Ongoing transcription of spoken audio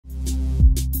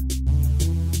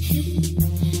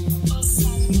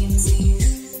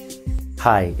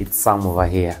Hi, it's Sam over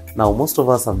here. Now, most of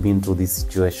us have been through these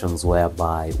situations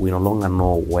whereby we no longer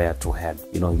know where to head.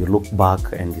 You look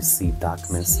back and you see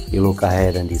darkness. You look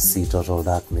ahead and you see total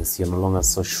darkness. You're no longer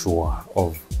so sure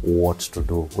of what to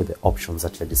do with the options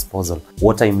at your disposal.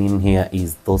 What I mean here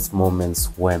is those moments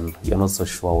when you're not so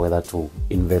sure whether to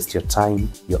invest your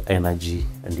time, your energy,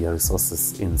 and your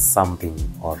resources in something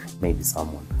or maybe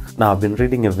someone. Now, I've been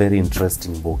reading a very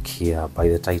interesting book here by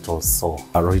the title Soar,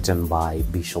 written by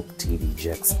Bishop T.D.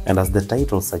 Jakes. And as the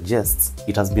title suggests,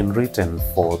 it has been written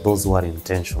for those who are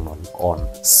intentional on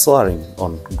soaring,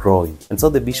 on growing. And so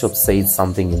the Bishop says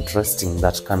something interesting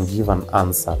that can give an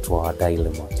answer to our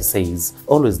dilemma. He says,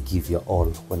 always give your all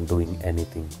when doing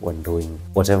anything, when doing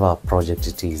whatever project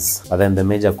it is. But then the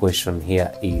major question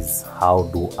here is, how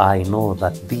do I know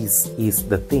that this is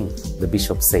the thing? The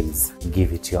Bishop says,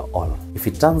 give it your all. If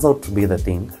it turns out to be the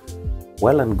thing,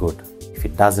 well and good. If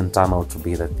it doesn't turn out to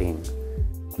be the thing,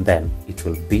 then it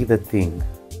will be the thing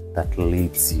that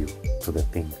leads you to the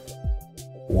thing.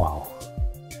 Wow.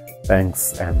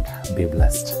 Thanks and be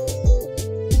blessed.